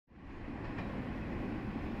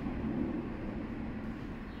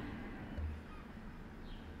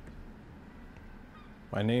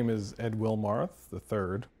My name is Ed Wilmarth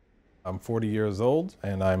III. I'm 40 years old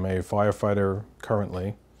and I'm a firefighter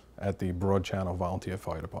currently at the Broad Channel Volunteer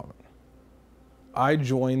Fire Department. I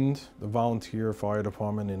joined the Volunteer Fire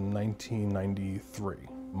Department in 1993.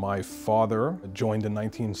 My father joined in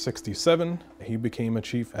 1967. He became a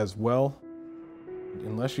chief as well.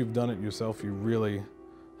 Unless you've done it yourself, you really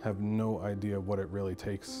have no idea what it really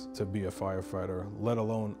takes to be a firefighter, let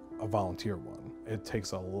alone a volunteer one. It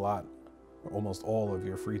takes a lot, almost all of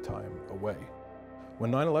your free time away. When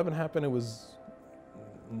 9/11 happened, it was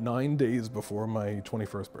 9 days before my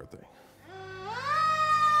 21st birthday.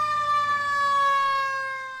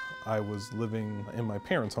 I was living in my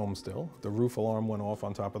parents' home still. The roof alarm went off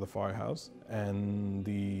on top of the firehouse and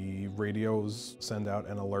the radios send out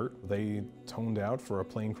an alert. They toned out for a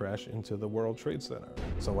plane crash into the World Trade Center.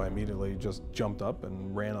 So I immediately just jumped up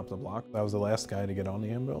and ran up the block. I was the last guy to get on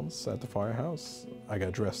the ambulance at the firehouse. I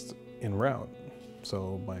got dressed en route,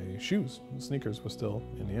 so my shoes, sneakers, were still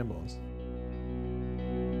in the ambulance.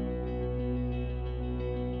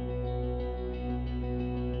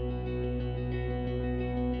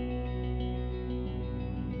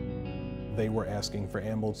 They were asking for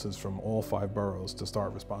ambulances from all 5 boroughs to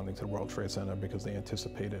start responding to the World Trade Center because they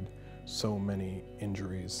anticipated so many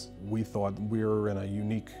injuries. We thought we were in a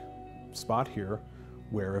unique spot here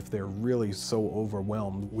where if they're really so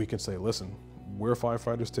overwhelmed, we could say, listen, we're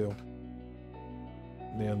firefighters too.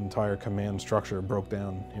 The entire command structure broke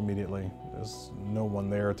down immediately. There's no one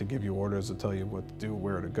there to give you orders, to tell you what to do,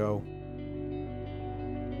 where to go.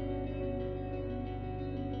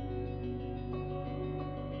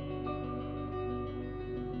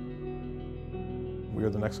 We were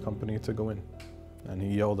the next company to go in. And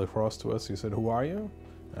he yelled across to us, he said, "Who are you?"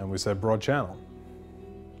 And we said, "Broad Channel."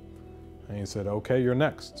 And he said, "Okay, you're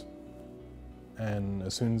next." And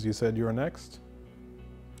as soon as he said, "You're next,"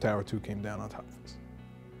 Tower 2 came down on top of us.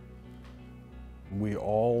 We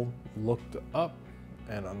all looked up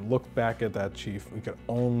and looked back at that chief. We could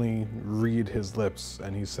only read his lips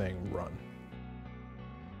and he's saying, "Run."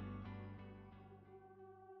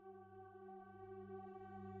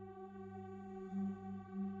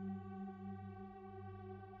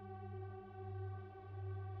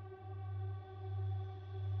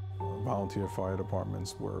 Volunteer fire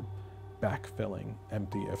departments were backfilling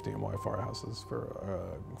empty FDNY firehouses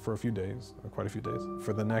for a few days, quite a few days.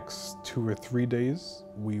 For the next 2 or 3 days,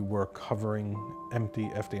 we were covering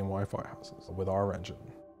empty FDNY firehouses with our engine.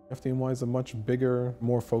 FDNY is a much bigger,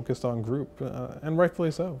 more focused on group, and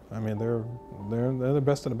rightfully so. I mean, they're the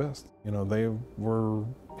best of the best. You know, they were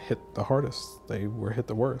hit the hardest. They were hit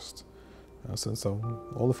the worst. So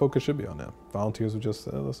all the focus should be on them. Volunteers were just,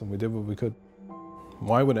 listen, we did what we could.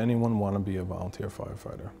 Why would anyone want to be a volunteer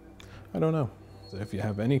firefighter? I don't know. If you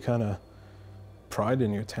have any kind of pride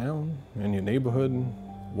in your town, in your neighborhood,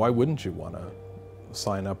 why wouldn't you want to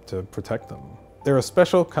sign up to protect them? They're a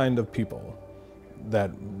special kind of people that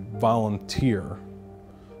volunteer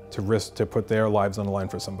to risk, to put their lives on the line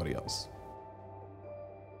for somebody else.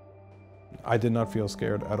 I did not feel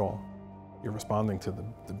scared at all. You're responding to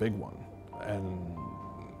the big one, and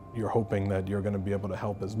you're hoping that you're going to be able to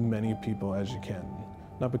help as many people as you can.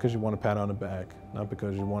 Not because you want a pat on the back, not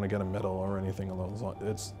because you want to get a medal or anything along those lines.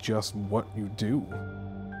 It's just what you do.